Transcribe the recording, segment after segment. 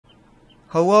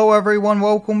Hello everyone,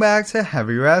 welcome back to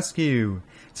Heavy Rescue.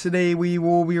 Today we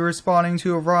will be responding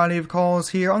to a variety of calls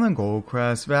here on the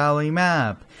Goldcrest Valley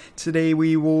Map. Today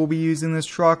we will be using this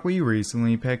truck we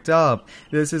recently picked up.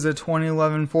 This is a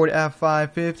 2011 Ford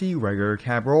F550 regular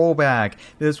cab rollback.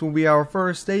 This will be our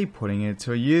first day putting it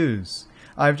to use.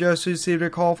 I've just received a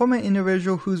call from an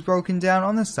individual who's broken down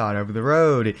on the side of the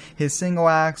road. His single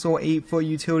axle 8-foot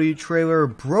utility trailer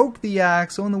broke the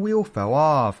axle and the wheel fell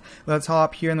off. Let's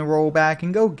hop here in the rollback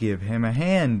and go give him a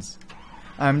hand.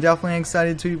 I'm definitely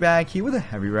excited to be back here with a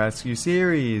Heavy Rescue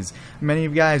series. Many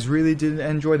of you guys really did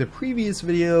enjoy the previous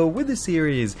video with the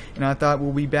series, and I thought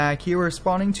we'll be back here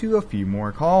responding to a few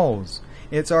more calls.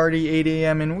 It's already 8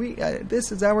 a.m. and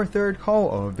this is our third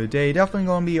call of the day. Definitely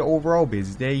going to be an overall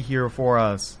busy day here for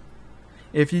us.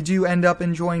 If you do end up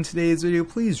enjoying today's video,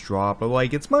 please drop a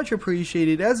like. It's much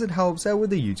appreciated as it helps out with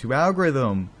the YouTube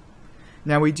algorithm.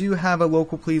 Now we do have a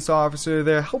local police officer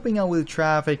there helping out with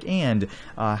traffic and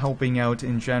helping out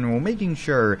in general, making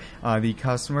sure the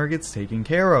customer gets taken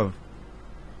care of.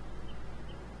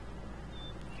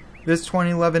 This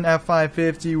 2011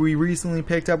 F550 we recently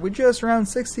picked up with just around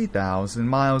 60,000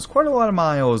 miles, quite a lot of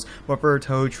miles, but for a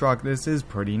tow truck this is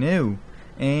pretty new.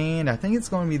 And I think it's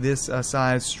going to be this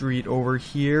side street over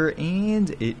here, and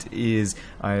it is,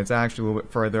 it's actually a little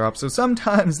bit further up, so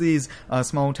sometimes these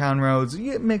small town roads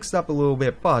get mixed up a little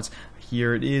bit, but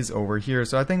here it is over here.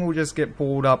 So I think we'll just get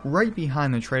pulled up right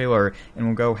behind the trailer and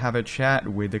we'll go have a chat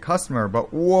with the customer.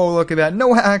 But whoa, look at that,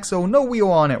 no axle, no wheel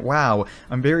on it. Wow,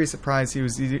 I'm very surprised he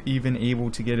was even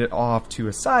able to get it off to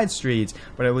a side street,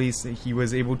 but at least he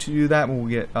was able to do that. We'll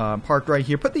get parked right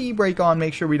here, put the e-brake on,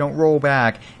 make sure we don't roll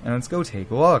back, and let's go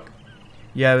take a look.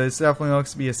 Yeah, this definitely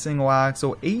looks to be a single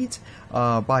axle 8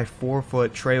 by 4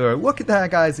 foot trailer. Look at that,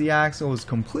 guys, the axle is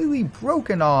completely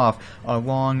broken off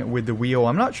along with the wheel.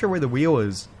 I'm not sure where the wheel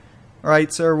is.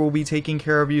 Alright, sir, we'll be taking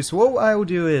care of you. So what I will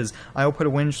do is I'll put a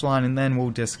winch line and then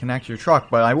we'll disconnect your truck.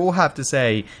 But I will have to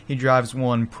say he drives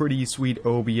one pretty sweet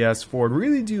OBS Ford.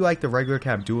 Really do like the regular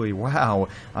cab dually. Wow,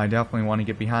 I definitely want to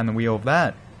get behind the wheel of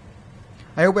that.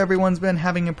 I hope everyone's been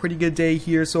having a pretty good day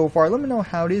here so far. Let me know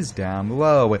how it is down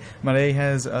below. My day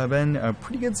has been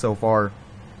pretty good so far.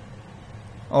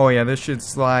 Oh yeah, this should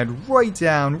slide right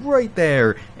down, right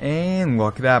there. And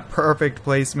look at that, perfect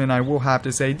placement. I will have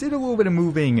to say, did a little bit of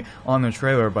moving on the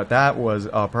trailer, but that was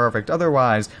perfect.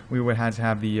 Otherwise, we would have to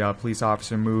have the police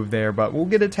officer move there, but we'll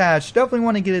get attached. Definitely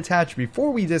want to get attached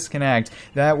before we disconnect.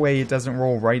 That way it doesn't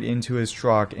roll right into his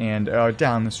truck and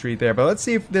down the street there. But let's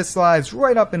see if this slides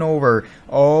right up and over.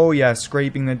 Oh yeah,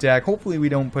 scraping the deck. Hopefully we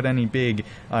don't put any big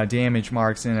damage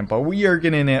marks in it, but we are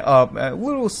getting it up a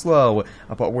little slow,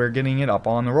 but we're getting it up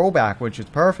on the rollback, which is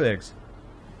perfect.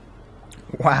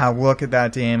 Wow, look at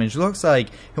that damage. Looks like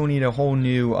he'll need a whole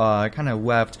new kind of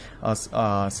left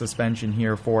suspension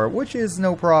here for it, which is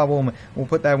no problem. We'll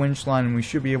put that winch line and we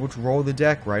should be able to roll the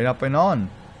deck right up and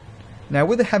on. Now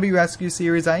with the Heavy Rescue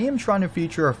series, I am trying to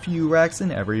feature a few wrecks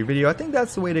in every video. I think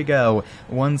that's the way to go.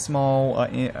 One small,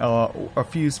 a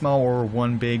few small, or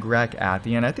one big wreck at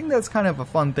the end. I think that's kind of a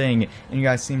fun thing, and you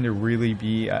guys seem to really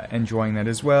be enjoying that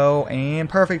as well. And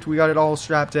perfect, we got it all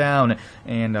strapped down.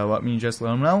 And let me just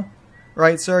let them know.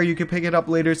 Right, sir, you can pick it up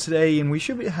later today, and we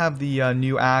should have the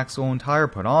new axle and tire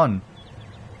put on.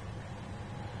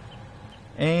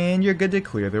 And you're good to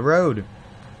clear the road.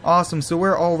 Awesome, so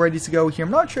we're all ready to go here.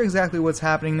 I'm not sure exactly what's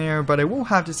happening there, but I will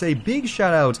have to say big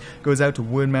shout out goes out to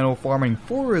Wood Metal Farming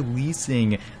for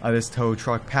releasing this tow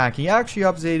truck pack. He actually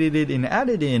updated it and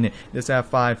added in this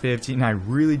F550, and I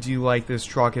really do like this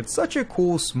truck. It's such a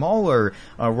cool, smaller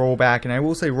rollback, and I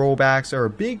will say rollbacks are a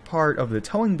big part of the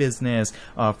towing business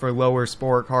for lower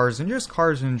sport cars and just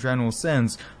cars in general,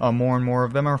 since more and more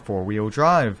of them are four-wheel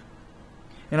drive.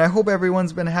 And I hope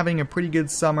everyone's been having a pretty good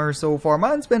summer so far.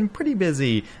 Mine's been pretty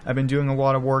busy. I've been doing a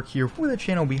lot of work here for the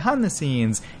channel behind the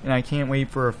scenes, and I can't wait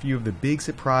for a few of the big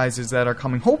surprises that are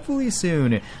coming hopefully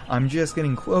soon. I'm just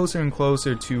getting closer and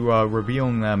closer to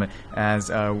revealing them as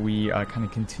we kind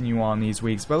of continue on these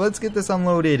weeks. But let's get this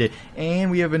unloaded,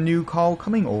 and we have a new call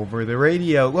coming over the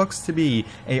radio. It looks to be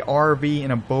a RV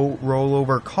and a boat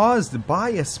rollover caused by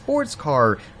a sports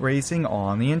car racing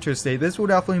on the interstate. This will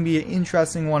definitely be an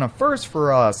interesting one, a first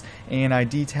for us. And I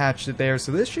detached it there,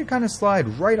 so this should kind of slide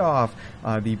right off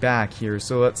the back here.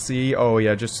 So let's see. Oh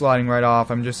yeah, just sliding right off.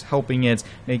 I'm just helping it,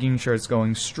 making sure it's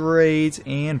going straight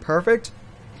and perfect.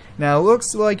 Now it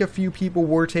looks like a few people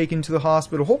were taken to the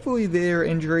hospital. Hopefully their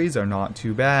injuries are not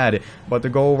too bad, but the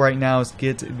goal right now is to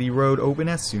get the road open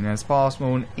as soon as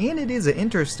possible, and it is an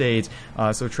interstate,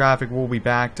 so traffic will be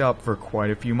backed up for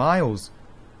quite a few miles.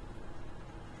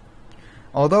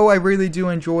 Although I really do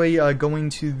enjoy going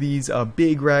to these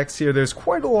big wrecks here, there's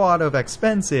quite a lot of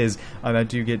expenses that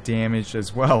do get damaged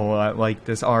as well, like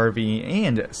this RV,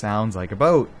 and it sounds like a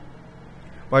boat.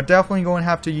 But definitely going to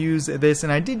have to use this,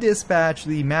 and I did dispatch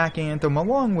the Mac Anthem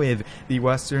along with the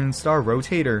Western Star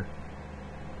Rotator.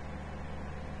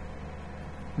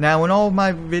 Now, in all of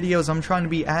my videos, I'm trying to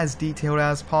be as detailed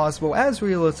as possible, as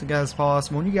realistic as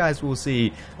possible, and you guys will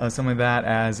see some of that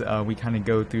as we kind of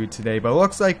go through today. But it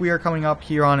looks like we are coming up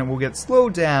here on it. We'll get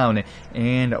slowed down,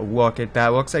 and look at that.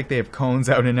 Looks like they have cones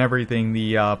out and everything.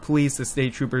 The police, the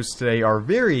state troopers today are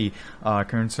very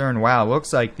concerned. Wow,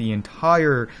 looks like the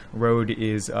entire road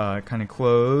is kind of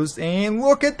closed. And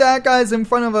look at that, guys, in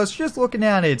front of us, just looking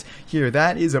at it here.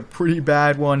 That is a pretty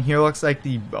bad one here. Looks like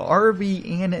the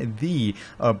RV and the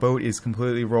boat is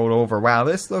completely rolled over. Wow,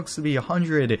 this looks to be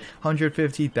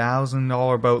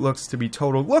 $150,000 boat. Looks to be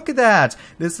totaled. Look at that.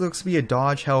 This looks to be a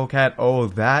Dodge Hellcat. Oh,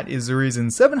 that is the reason.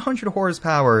 700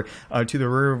 horsepower to the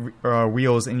rear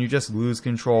wheels, and you just lose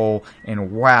control.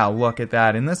 And wow, look at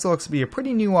that. And this looks to be a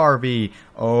pretty new RV.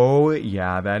 Oh,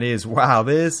 yeah, that is. Wow,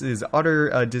 this is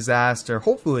utter disaster.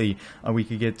 Hopefully, we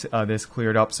could get this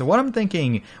cleared up. So what I'm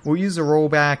thinking, we'll use a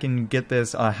rollback and get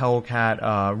this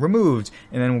Hellcat removed,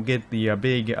 and then we'll get the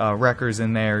big wreckers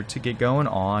in there to get going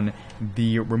on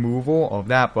the removal of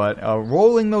that. But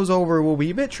rolling those over will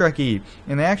be a bit tricky,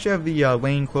 and they actually have the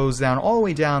lane closed down all the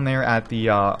way down there at the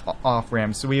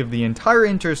off-ramp. So we have the entire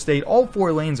interstate, all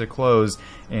 4 lanes are closed,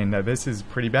 and this is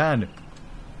pretty bad.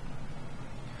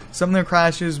 Some of the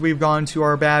crashes we've gone to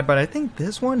are bad, but I think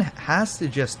this one has to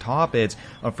just top it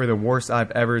for the worst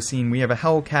I've ever seen. We have a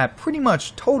Hellcat pretty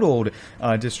much totaled,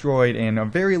 destroyed,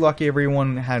 and very lucky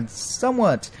everyone had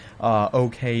somewhat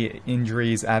okay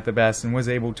injuries at the best and was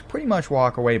able to pretty much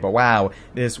walk away. But wow,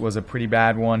 this was a pretty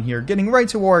bad one here. Getting right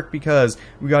to work because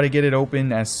we got to get it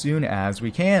open as soon as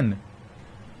we can.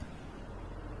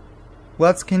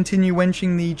 Let's continue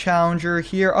winching the Challenger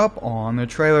here up on the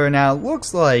trailer. Now, it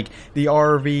looks like the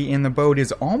RV in the boat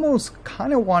is almost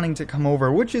kind of wanting to come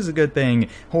over, which is a good thing.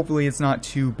 Hopefully, it's not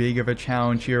too big of a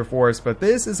challenge here for us, but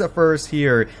this is a first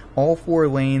here. All 4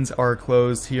 lanes are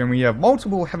closed here, and we have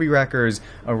multiple heavy wreckers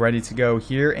ready to go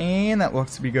here, and that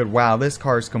looks to be good. Wow, this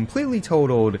car is completely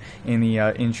totaled, and the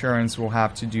insurance will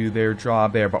have to do their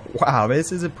job there, but wow,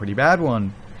 this is a pretty bad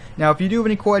one. Now, if you do have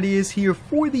any cool ideas here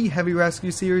for the Heavy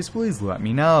Rescue series, please let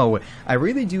me know. I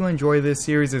really do enjoy this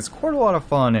series. It's quite a lot of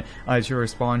fun to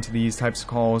respond to these types of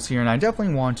calls here, and I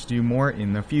definitely want to do more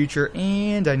in the future,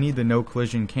 and I need the no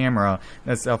collision camera.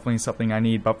 That's definitely something I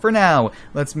need. But for now,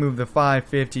 let's move the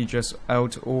 550 just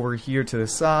out over here to the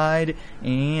side,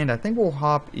 and I think we'll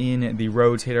hop in the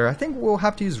rotator. I think we'll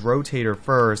have to use rotator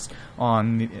first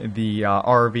on the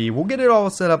RV. We'll get it all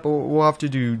set up, but we'll have to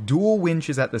do dual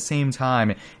winches at the same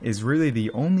time. Is really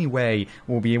the only way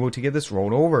we'll be able to get this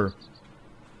rolled over.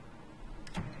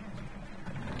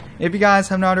 If you guys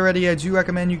have not already, I do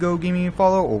recommend you go give me a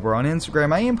follow over on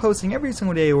Instagram. I am posting every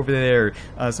single day over there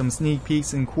some sneak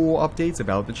peeks and cool updates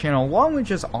about the channel, along with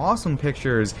just awesome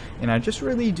pictures, and I just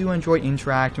really do enjoy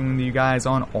interacting with you guys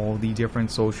on all the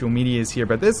different social medias here.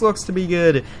 But this looks to be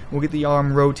good. We'll get the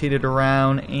arm rotated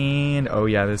around, and oh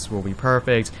yeah, this will be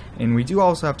perfect. And we do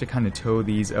also have to kind of tow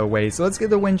these away, so let's get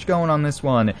the winch going on this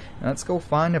one, and let's go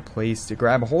find a place to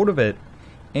grab a hold of it.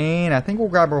 And I think we'll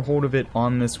grab a hold of it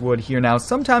on this wood here. Now,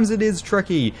 sometimes it is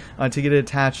tricky to get it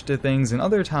attached to things, and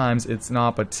other times it's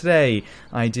not. But today,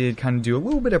 I did kind of do a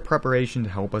little bit of preparation to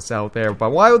help us out there.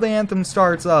 But while the anthem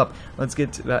starts up, let's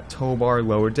get to that tow bar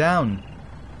lowered down.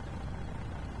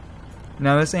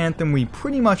 Now, this anthem, we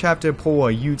pretty much have to pull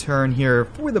a U-turn here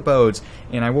for the boat,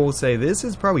 and I will say this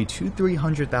is probably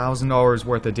 $200,000-$300,000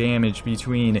 worth of damage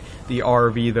between the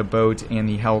RV, the boat, and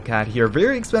the Hellcat here.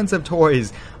 Very expensive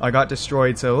toys got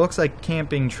destroyed, so it looks like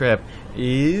camping trip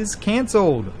is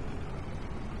canceled.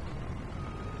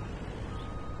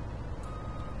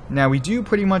 Now, we do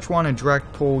pretty much want a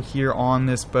direct pull here on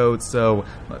this boat, so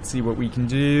let's see what we can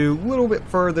do a little bit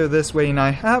further this way. And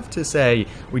I have to say,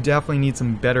 we definitely need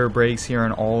some better brakes here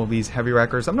on all of these heavy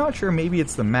wreckers. I'm not sure, maybe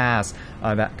it's the mass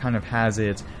that kind of has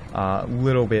it a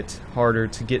little bit harder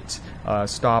to get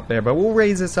stopped there. But we'll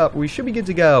raise this up. We should be good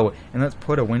to go. And let's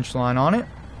put a winch line on it.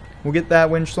 We'll get that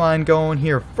winch line going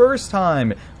here. First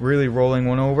time really rolling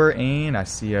one over, and I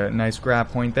see a nice grab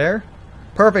point there.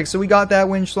 Perfect, so we got that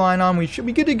winch line on. We should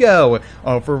be good to go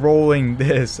for rolling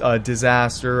this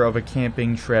disaster of a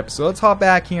camping trip. So let's hop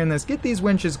back here and let's get these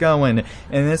winches going.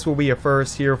 And this will be a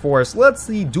first here for us. Let's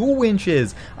see, dual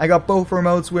winches. I got both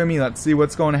remotes with me. Let's see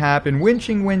what's going to happen.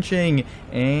 Winching,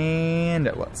 and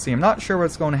let's see. I'm not sure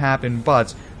what's going to happen,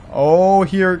 but Oh,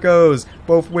 here it goes.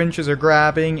 Both winches are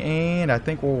grabbing, and I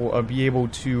think we'll be able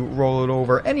to roll it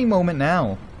over any moment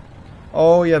now.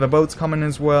 Oh yeah, the boat's coming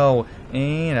as well,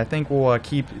 and I think we'll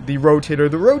keep the rotator.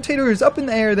 The rotator is up in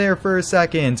the air there for a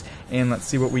second, and let's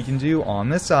see what we can do on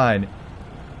this side.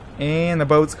 And the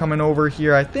boat's coming over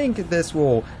here. I think this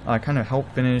will kind of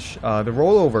help finish the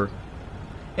rollover.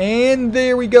 And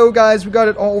there we go, guys. We got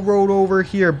it all rolled over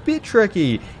here. Bit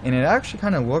tricky, and it actually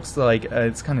kind of looks like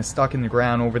it's kind of stuck in the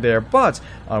ground over there, but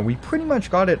we pretty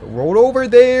much got it rolled over.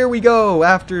 There we go.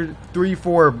 After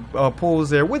 3-4 pulls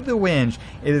there with the winch,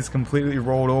 it is completely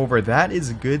rolled over. That is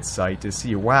a good sight to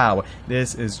see. Wow,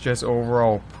 this is just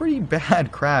overall pretty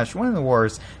bad crash, one of the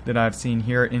worst that I've seen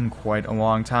here in quite a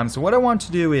long time. So what I want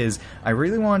to do is I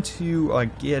really want to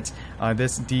get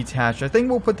this detached. I think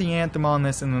we'll put the anthem on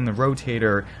this and then the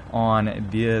rotator on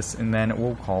this, and then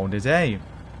we'll call it a day.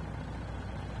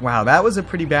 Wow, that was a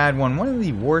pretty bad one. One of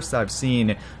the worst I've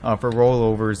seen for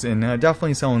rollovers, and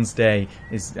definitely someone's day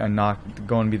is not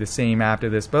going to be the same after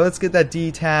this. But let's get that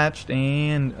detached,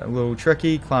 and a little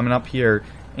tricky climbing up here,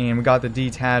 and we got the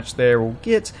detached there. We'll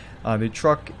get the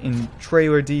truck and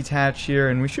trailer detached here,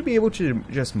 and we should be able to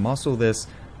just muscle this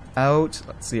out.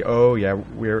 Let's see. Oh yeah,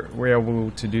 we're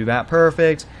able to do that.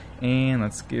 Perfect. And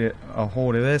let's get a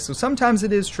hold of this. So sometimes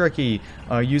it is tricky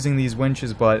using these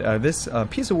winches, but this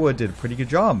piece of wood did a pretty good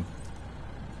job.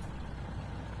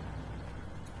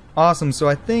 Awesome, so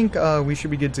I think we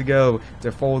should be good to go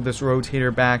to fold this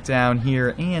rotator back down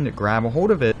here and grab a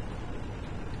hold of it.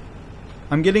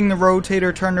 I'm getting the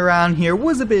rotator turned around here.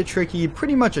 Was a bit tricky,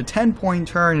 pretty much a 10-point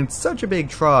turn. It's such a big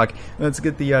truck. Let's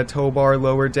get the tow bar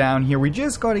lowered down here. We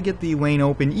just got to get the lane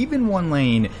open. Even one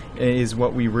lane is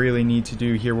what we really need to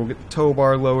do here. We'll get the tow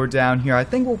bar lowered down here. I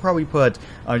think we'll probably put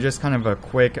just kind of a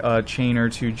quick chain or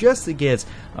two just to get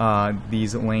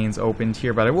these lanes opened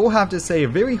here. But I will have to say, a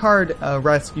very hard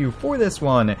rescue for this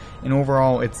one. And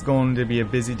overall, it's going to be a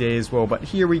busy day as well. But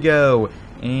here we go.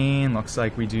 And looks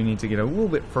like we do need to get a little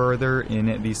bit further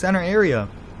in the center area.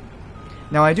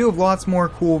 Now I do have lots more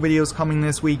cool videos coming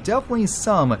this week. Definitely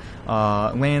some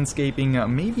landscaping,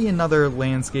 maybe another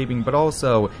landscaping, but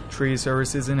also tree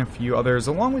services and a few others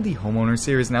along with the homeowner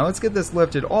series. Now let's get this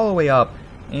lifted all the way up,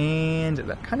 and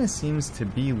that kind of seems to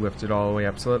be lifted all the way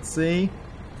up. So let's see.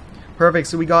 Perfect,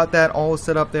 so we got that all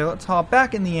set up there. Let's hop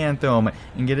back in the anthem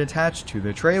and get attached to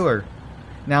the trailer.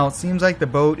 Now it seems like the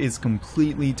boat is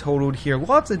completely totaled here.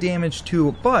 Lots of damage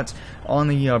too, but on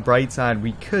the bright side,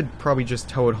 we could probably just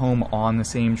tow it home on the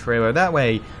same trailer. That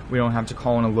way we don't have to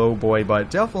call in a lowboy, but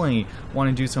definitely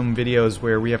want to do some videos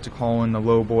where we have to call in the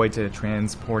lowboy to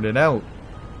transport it out.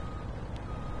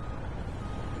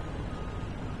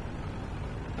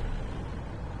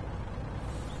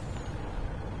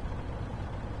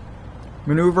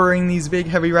 Maneuvering these big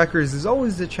heavy wreckers is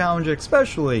always a challenge,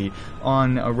 especially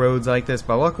on roads like this,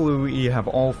 but luckily we have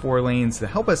all 4 lanes to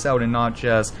help us out and not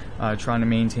just trying to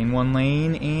maintain one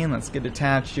lane. And let's get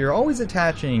attached here. Always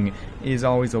attaching is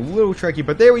always a little tricky,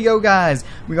 but there we go, guys.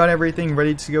 We got everything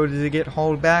ready to go to get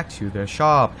hauled back to the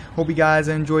shop. Hope you guys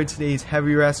enjoyed today's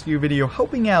heavy rescue video,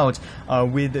 helping out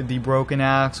with the broken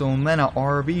axle and then a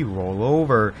RV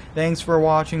rollover. Thanks for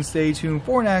watching. Stay tuned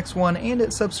for the next one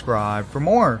and subscribe for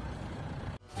more.